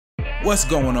What's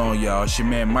going on, y'all? It's your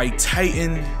man Mike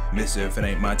Titan. Mr. If it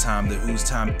ain't my time, then whose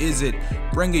time is it?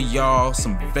 Bringing y'all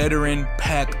some veteran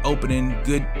pack opening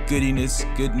goodiness,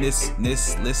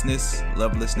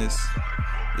 lovelessness.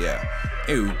 Yeah.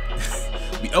 Ew.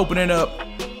 We opening up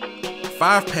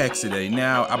 5 packs today.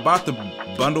 Now, I bought the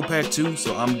bundle pack too,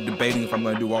 so I'm debating if I'm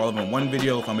gonna do all of them in one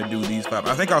video, if I'm gonna do these 5.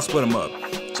 I think I'll split them up.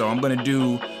 So I'm gonna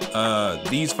do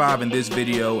these 5 in this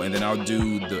video, and then I'll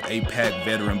do the 8-pack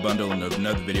veteran bundle in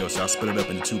another video, so I'll split it up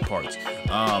into 2 parts.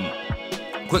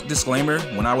 Quick disclaimer,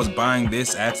 when I was buying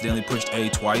this, I accidentally pushed A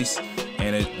twice,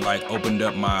 and it like opened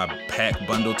up my pack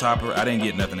bundle topper. I didn't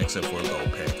get nothing except for a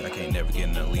gold pack. I can't never get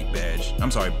an elite badge.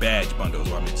 I'm sorry, badge bundle is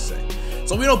what I meant to say.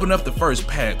 So we open up the first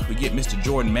pack. We get Mr.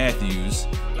 Jordan Matthews,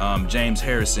 James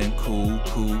Harrison, cool.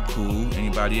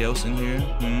 Anybody else in here?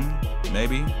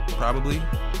 Maybe, probably,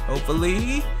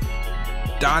 hopefully.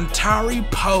 Dontari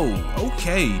Poe,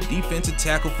 okay, defensive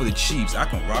tackle for the Chiefs. I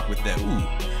can rock with that.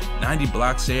 Ooh, 90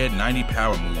 blocks head, 90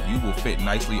 power move. You will fit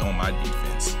nicely on my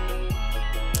defense.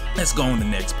 Let's go in the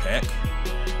next pack.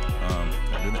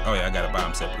 Oh yeah, I gotta buy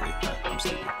them separately. I'm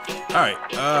stupid. All right,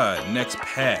 next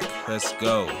pack. Let's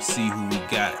go. See who we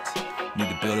got. Need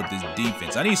to build up this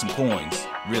defense. I need some coins,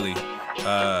 really.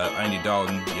 Andy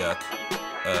Dalton, yuck.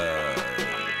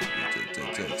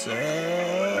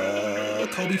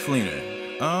 Kobe Fleener.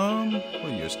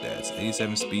 What are your stats?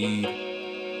 87 speed,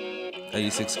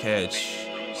 86 catch,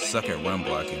 suck at run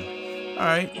blocking.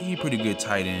 Alright, he pretty good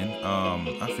tight end.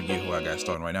 I forget who I got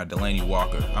starting right now. Delaney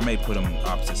Walker. I may put him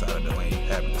opposite side of Delaney.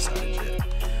 Haven't decided yet.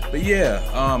 But yeah,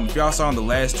 if y'all saw in the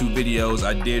last 2 videos,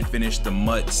 I did finish the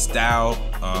Mutt Style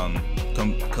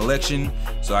collection.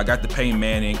 So I got the Peyton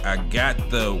Manning. I got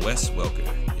the Wes Welker.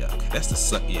 Yeah, okay. That's the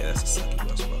sucky Wes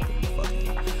Welker. Fuck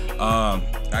him.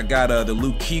 I got the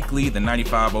Luke Kuechly, the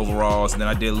 95 overalls, and then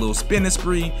I did a little spinning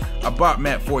spree. I bought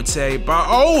Matt Forte.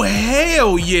 Oh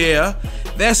hell yeah!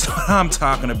 That's what I'm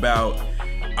talking about.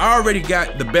 I already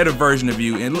got the better version of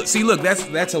you, and look, see, look,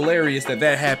 that's hilarious that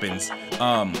happens.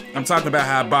 I'm talking about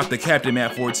how I bought the Captain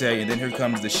Matt Forte, and then here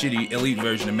comes the shitty elite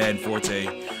version of Madden Forte.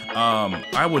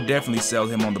 I would definitely sell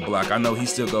him on the block. I know he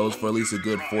still goes for at least a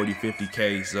good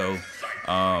 40-50K, so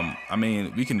I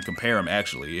mean, we can compare them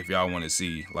actually if y'all want to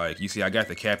see. Like, you see, I got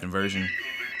the Captain version.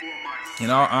 In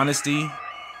all honesty,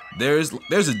 there's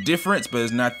a difference, but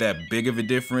it's not that big of a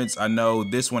difference. I know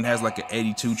this one has like an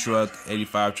 82 truck,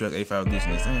 85 truck, 85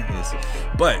 this.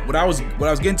 But what I was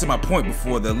getting to my point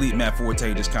before the elite Matt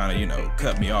Forte just kind of, you know,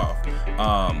 cut me off.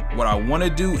 What I want to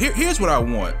do here's what I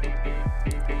want.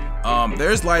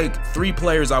 There's like 3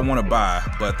 players I want to buy,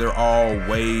 but they're all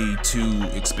way too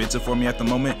expensive for me at the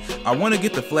moment. I want to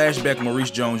get the flashback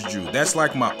Maurice Jones-Drew. That's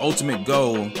like my ultimate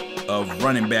goal of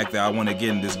running back that I want to get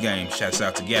in this game. Shouts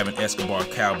out to Gavin Escobar,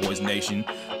 Cowboys Nation.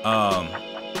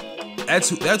 That's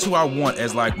who I want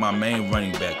as like my main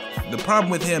running back. The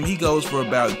problem with him, he goes for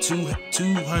about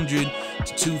 200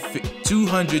 to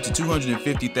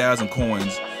 250,000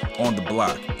 coins on the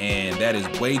block, and that is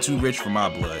way too rich for my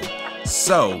blood.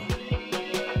 So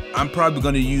I'm probably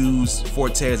gonna use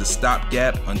Forte as a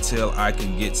stopgap until I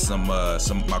can get some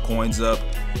of my coins up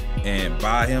and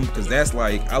buy him, because that's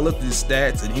like, I looked at his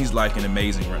stats and he's like an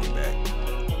amazing running back,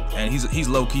 and he's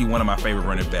low-key one of my favorite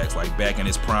running backs. Like back in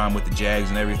his prime with the Jags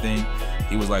and everything,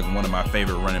 he was like one of my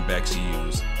favorite running backs to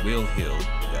use. Will Hill,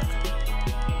 yuck.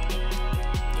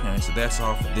 Alright, so that's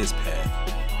all for this pack.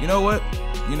 You know what?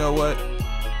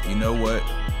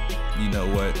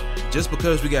 Just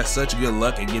because we got such good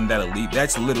luck at getting that elite,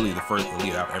 that's literally the first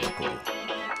elite I've ever pulled.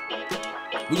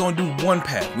 We're gonna do 1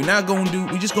 pack. We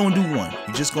just gonna do one.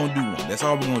 That's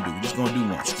all we're gonna do. We're just gonna do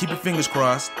one. So keep your fingers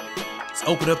crossed. Let's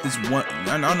open up this one.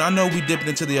 I know we dipped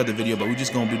into the other video, but we're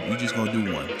just gonna do one. Just gonna do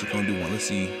one. Let's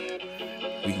see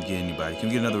if we can get anybody. Can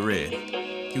we get another red?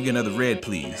 Can we get another red,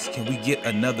 please? Can we get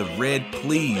another red,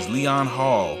 please? Leon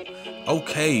Hall.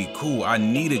 Okay, cool. I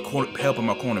needed help in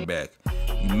my cornerback.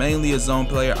 You mainly a zone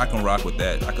player. I can rock with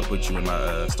that. I can put you in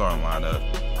my starting lineup.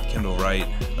 Kendall Wright.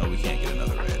 No, we can't get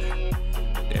another red.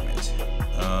 Damn it.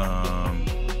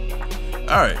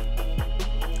 Alright.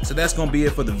 So that's gonna be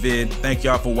it for the vid. Thank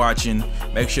y'all for watching.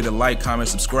 Make sure to like, comment,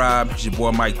 subscribe. It's your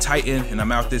boy Mike Titan, and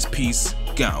I'm out this piece.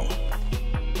 Gone.